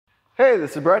Hey,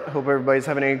 this is Brett. Hope everybody's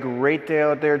having a great day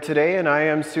out there today, and I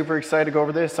am super excited to go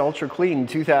over this ultra clean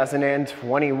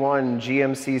 2021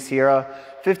 GMC SIERRA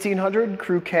 1500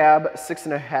 crew cab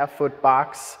 6.5-foot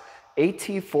box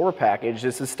AT4 package.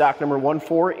 This is stock number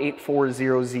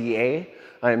 14840ZA.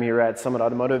 I am here at Summit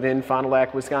Automotive in Fond du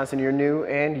Lac, Wisconsin, your new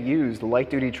and used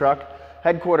light-duty truck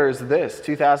headquarters. This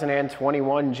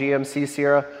 2021 GMC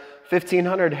SIERRA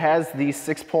 1500 has the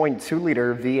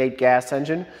 6.2-liter V8 gas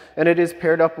engine, and it is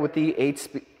paired up with the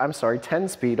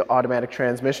 10-speed automatic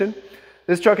transmission.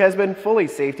 This truck has been fully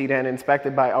safetied and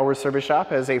inspected by our service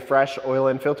shop, has a fresh oil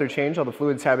and filter change. All the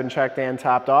fluids have been checked and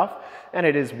topped off, and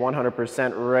it is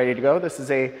 100% ready to go. This is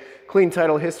a clean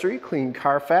title history, clean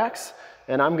CARFAX,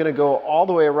 and I'm gonna go all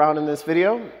the way around in this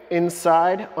video,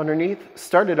 inside, underneath,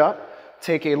 start it up,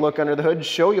 take a look under the hood,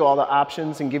 show you all the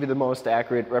options, and give you the most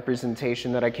accurate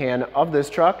representation that I can of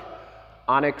this truck.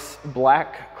 Onyx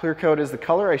black clear coat is the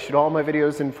color. I shoot all my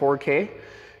videos in 4K.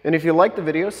 And if you like the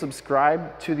video,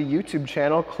 subscribe to the YouTube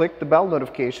channel, click the bell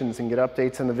notifications, and get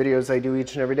updates on the videos I do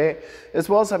each and every day, as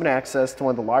well as having access to one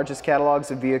of the largest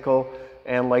catalogs of vehicle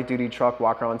and light-duty truck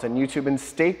walkarounds on YouTube, and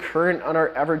stay current on our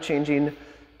ever-changing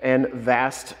and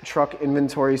vast truck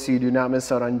inventory so you do not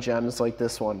miss out on gems like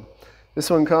this one. This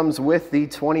one comes with the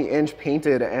 20-inch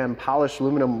painted and polished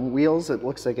aluminum wheels. It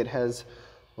looks like it has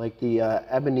like the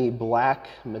ebony black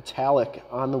metallic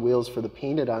on the wheels for the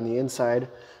painted on the inside.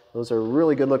 Those are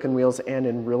really good looking wheels and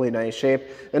in really nice shape.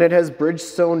 And it has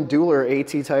Bridgestone Dueler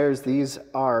AT tires. These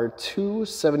are two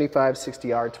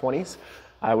 75/60R20s.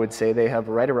 I would say they have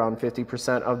right around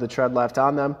 50% of the tread left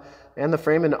on them. And the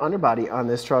frame and underbody on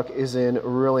this truck is in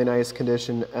really nice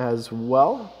condition as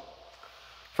well.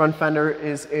 Front fender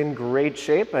is in great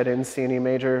shape. I didn't see any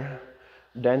major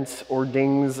dents or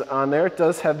dings on there. It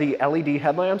does have the LED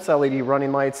headlamps, LED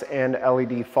running lights, and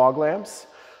LED fog lamps.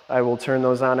 I will turn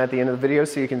those on at the end of the video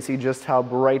so you can see just how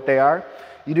bright they are.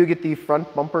 You do get the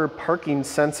front bumper parking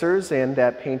sensors and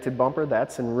that painted bumper.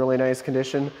 That's in really nice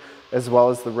condition, as well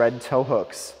as the red tow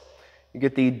hooks. You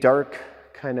get the dark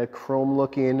kind of chrome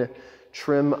looking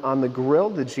trim on the grille.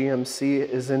 The GMC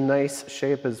is in nice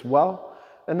shape as well.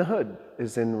 And the hood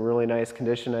is in really nice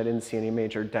condition. I didn't see any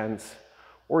major dents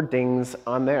or dings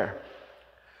on there.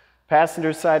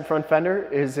 Passenger side front fender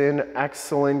is in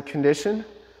excellent condition.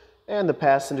 And the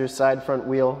passenger side front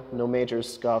wheel, no major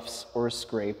scuffs or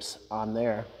scrapes on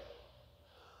there.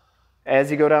 As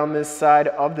you go down this side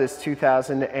of this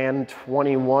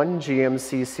 2021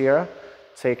 GMC SIERRA,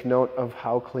 take note of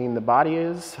how clean the body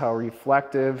is, how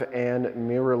reflective and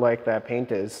mirror-like that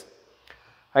paint is.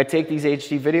 I take these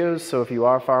HD videos, so if you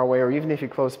are far away or even if you're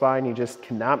close by and you just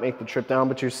cannot make the trip down,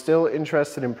 but you're still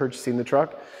interested in purchasing the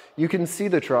truck, you can see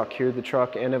the truck, hear the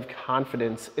truck, and have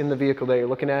confidence in the vehicle that you're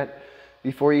looking at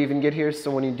before you even get here.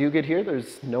 So when you do get here,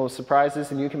 there's no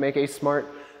surprises and you can make a smart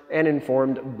and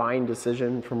informed buying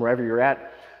decision from wherever you're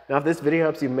at. Now, if this video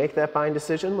helps you make that buying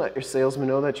decision, let your salesman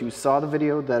know that you saw the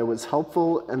video, that it was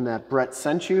helpful, and that Brett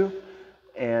sent you,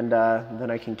 and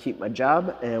then I can keep my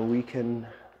job and we can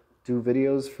do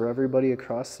videos for everybody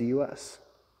across the US.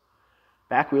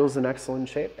 Back wheel's in excellent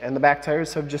shape, and the back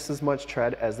tires have just as much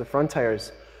tread as the front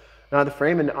tires. Now, the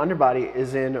frame and underbody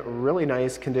is in really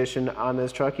nice condition on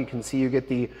this truck. You can see you get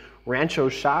the Rancho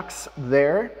shocks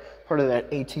there, part of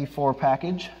that AT4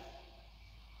 package.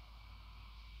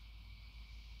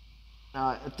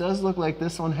 Now, it does look like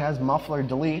this one has muffler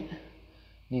delete.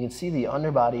 You can see the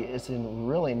underbody is in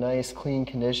really nice, clean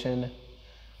condition.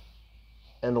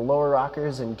 And the lower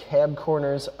rockers and cab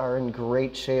corners are in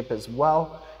great shape as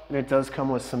well. And it does come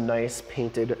with some nice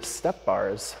painted step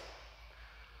bars.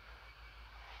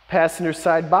 Passenger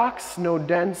side box, no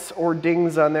dents or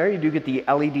dings on there. You do get the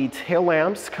LED tail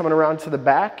lamps coming around to the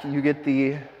back. You get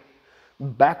the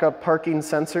backup parking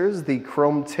sensors, the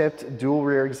chrome tipped dual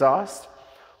rear exhaust.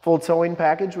 Full towing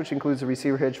package, which includes a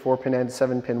receiver hitch, 4-pin and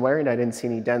 7-pin wiring. I didn't see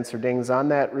any dents or dings on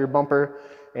that rear bumper.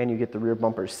 And you get the rear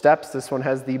bumper steps. This one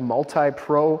has the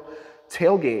multi-pro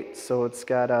tailgate, so it's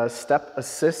got a step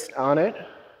assist on it.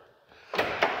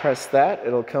 Press that,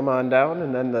 it'll come on down,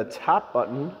 and then the top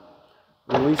button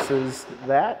releases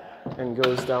that and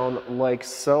goes down like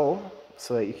so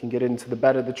that you can get into the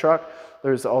bed of the truck.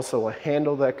 There's also a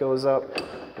handle that goes up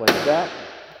like that.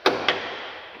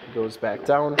 It goes back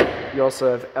down. You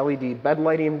also have LED bed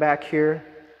lighting back here,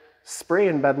 spray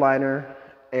and bed liner,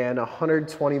 and a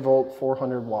 120 volt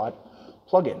 400 watt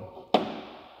plug-in.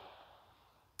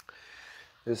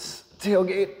 This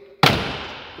tailgate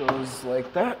goes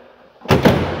like that,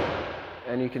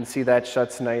 and you can see that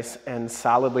shuts nice and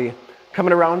solidly.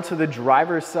 Coming around to the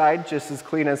driver's side, just as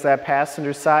clean as that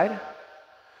passenger side.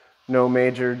 No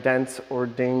major dents or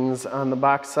dings on the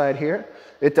box side here.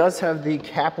 It does have the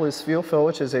capless fuel fill,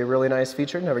 which is a really nice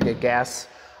feature. Never get gas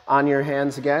on your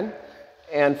hands again.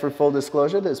 And for full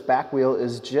disclosure, this back wheel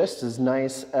is just as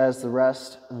nice as the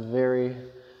rest. Very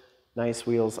nice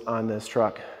wheels on this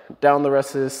truck. Down the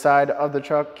rest of this side of the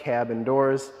truck, cab and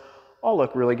doors all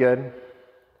look really good.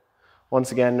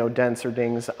 Once again, no dents or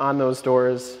dings on those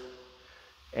doors,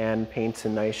 and paint's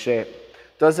in nice shape.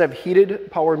 Does have heated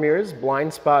power mirrors,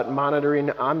 blind spot monitoring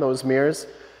on those mirrors.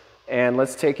 And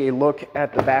let's take a look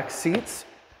at the back seats.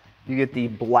 You get the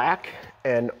black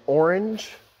and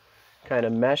orange kind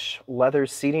of mesh leather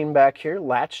seating back here.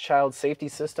 Latch child safety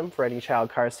system for any child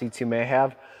car seats you may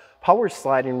have. Power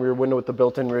sliding rear window with the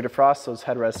built-in rear defrost. Those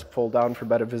headrests fold down for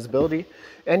better visibility.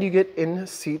 And you get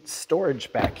in-seat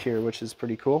storage back here, which is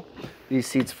pretty cool. These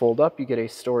seats fold up. You get a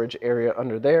storage area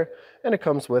under there. And it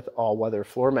comes with all-weather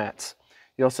floor mats.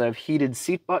 You also have heated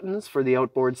seat buttons for the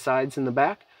outboard sides in the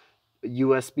back.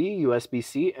 USB,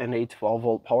 USB-C, and a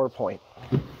 12-volt power point.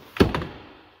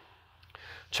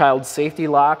 Child safety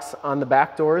locks on the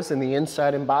back doors and the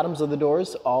inside and bottoms of the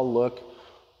doors all look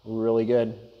really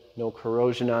good. No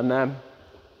corrosion on them.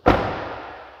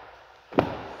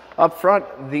 Up front,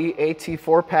 the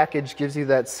AT4 package gives you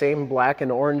that same black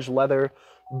and orange leather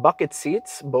bucket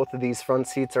seats. Both of these front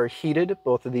seats are heated,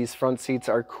 both of these front seats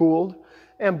are cooled,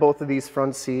 and both of these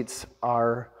front seats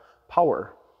are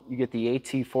power. You get the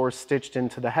AT4 stitched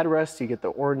into the headrest, you get the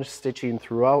orange stitching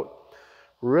throughout.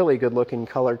 Really good looking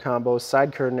color combo,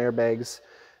 side curtain airbags,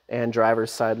 and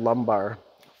driver's side lumbar.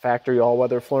 Factory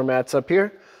all-weather floor mats up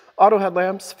here. Auto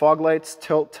headlamps, fog lights,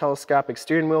 tilt telescopic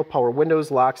steering wheel, power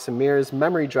windows, locks and mirrors,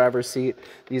 memory driver's seat.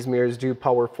 These mirrors do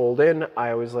power fold in.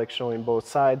 I always like showing both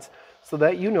sides so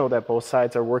that you know that both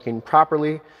sides are working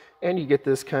properly, and you get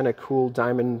this kind of cool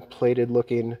diamond plated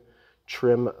looking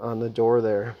trim on the door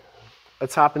there.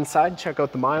 Let's hop inside, check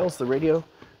out the miles, the radio,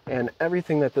 and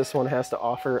everything that this one has to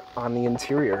offer on the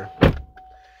interior.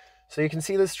 So you can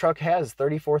see this truck has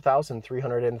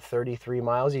 34,333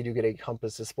 miles. You do get a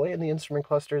compass display, and the instrument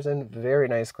cluster is in very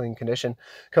nice clean condition.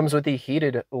 Comes with the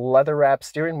heated leather wrap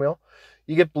steering wheel.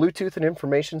 You get Bluetooth and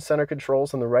information center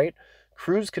controls on the right,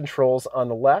 cruise controls on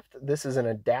the left. This is an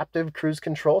adaptive cruise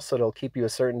control, so it'll keep you a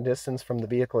certain distance from the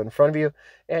vehicle in front of you,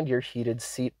 and your heated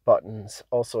seat buttons.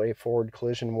 Also a forward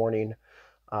collision warning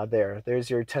There's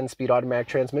your 10-speed automatic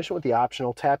transmission with the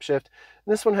optional tap shift.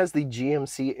 And this one has the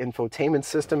GMC infotainment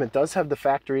system. It does have the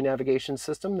factory navigation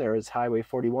system. There is Highway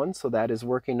 41, so that is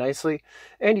working nicely.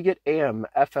 And you get AM,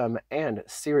 FM, and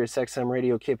Sirius XM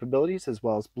radio capabilities, as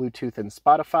well as Bluetooth and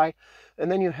Spotify.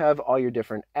 And then you have all your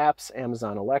different apps,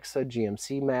 Amazon Alexa,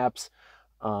 GMC Maps,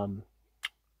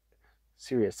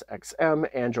 Sirius XM,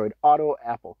 Android Auto,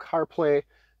 Apple CarPlay.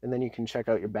 And then you can check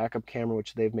out your backup camera,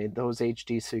 which they've made those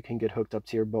HD so you can get hooked up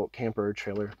to your boat, camper, or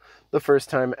trailer the first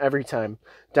time, every time.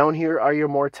 Down here are your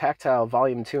more tactile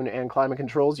volume, tune, and climate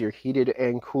controls, your heated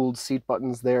and cooled seat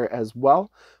buttons there as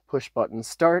well. Push button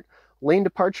start, lane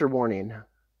departure warning.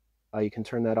 You can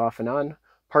turn that off and on.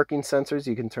 Parking sensors,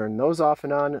 you can turn those off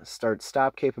and on. Start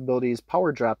stop capabilities,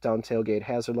 power drop down tailgate,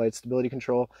 hazard light, stability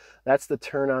control. That's the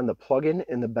turn on the plug-in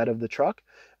in the bed of the truck.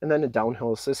 And then a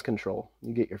downhill assist control.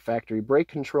 You get your factory brake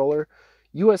controller,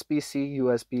 USB-C,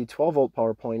 USB 12-volt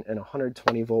power point, and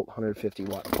 120-volt,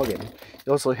 150-watt plug-in.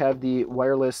 You also have the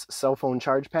wireless cell phone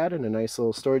charge pad and a nice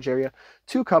little storage area,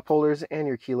 2 cup holders, and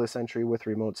your keyless entry with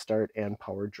remote start and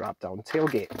power drop-down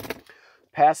tailgate.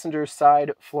 Passenger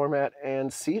side floor mat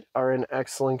and seat are in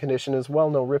excellent condition as well.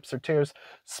 No rips or tears.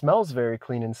 Smells very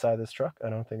clean inside this truck. I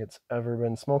don't think it's ever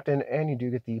been smoked in. And you do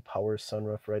get the power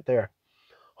sunroof right there.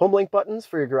 Home link buttons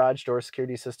for your garage door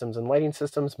security systems and lighting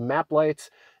systems, map lights,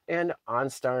 and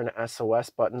OnStar and SOS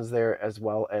buttons there, as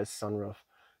well as sunroof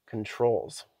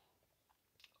controls.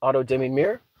 Auto dimming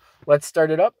mirror. Let's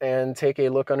start it up and take a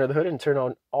look under the hood and turn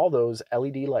on all those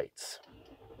LED lights.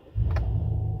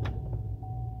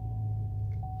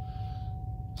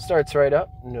 Starts right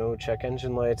up, no check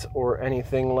engine lights or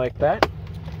anything like that.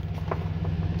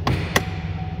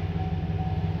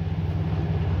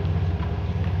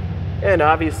 And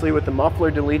obviously with the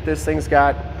muffler delete, this thing's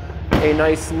got a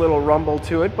nice little rumble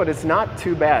to it, but it's not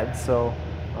too bad, so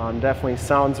definitely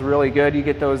sounds really good. You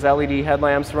get those LED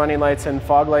headlamps, running lights, and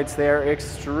fog lights there,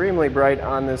 extremely bright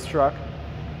on this truck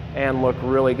and look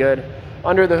really good.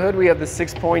 Under the hood we have the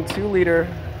 6.2 liter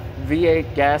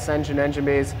V8 gas engine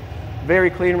bays.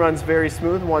 Very clean, runs very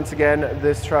smooth. Once again,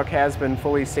 this truck has been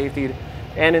fully safetied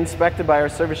and inspected by our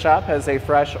service shop, has a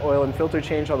fresh oil and filter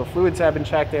change. All the fluids have been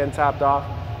checked and topped off.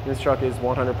 This truck is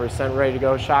 100% ready to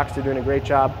go. Shocks are doing a great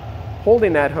job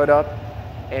holding that hood up.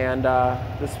 And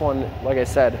this one, like I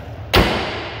said,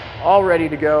 all ready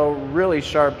to go, really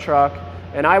sharp truck.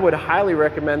 And I would highly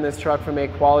recommend this truck from a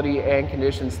quality and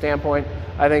condition standpoint.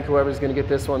 I think whoever's gonna get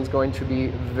this one's going to be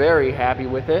very happy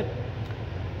with it.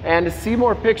 And to see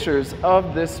more pictures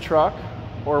of this truck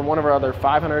or one of our other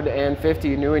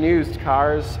 550 new and used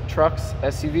cars, trucks,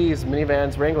 SUVs,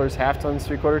 minivans, Wranglers, half tons,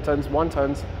 3/4 tons, 1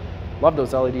 tons. Love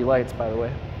those LED lights, by the way.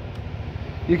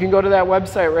 You can go to that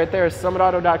website right there,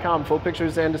 summitauto.com. Full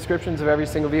pictures and descriptions of every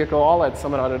single vehicle, all at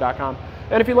summitauto.com.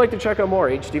 And if you'd like to check out more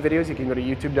HD videos, you can go to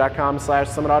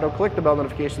youtube.com/summitauto, click the bell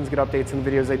notifications, get updates on the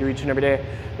videos I do each and every day,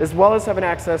 as well as having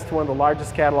access to one of the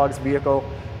largest catalogs of vehicle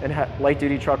and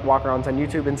light-duty truck walkarounds on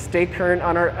YouTube, and stay current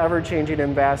on our ever-changing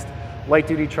and vast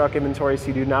light-duty truck inventory so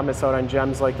you do not miss out on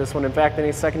gems like this one. In fact,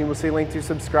 any second you will see a link to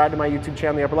subscribe to my YouTube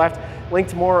channel in the upper left, link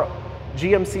to more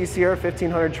GMC Sierra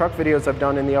 1500 truck videos I've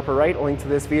done in the upper right, a link to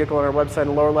this vehicle on our website in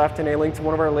the lower left, and a link to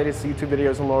one of our latest YouTube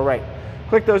videos in the lower right.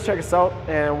 Click those, check us out,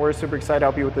 and we're super excited to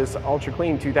help you with this ultra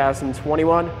clean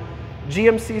 2021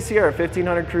 GMC Sierra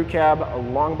 1500 Crew Cab, a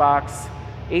long box,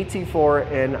 AT4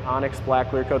 in Onyx Black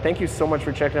Clear Coat. Thank you so much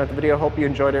for checking out the video. Hope you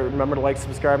enjoyed it. Remember to like,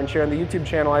 subscribe, and share on the YouTube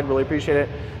channel. I'd really appreciate it.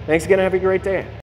 Thanks again, and have a great day.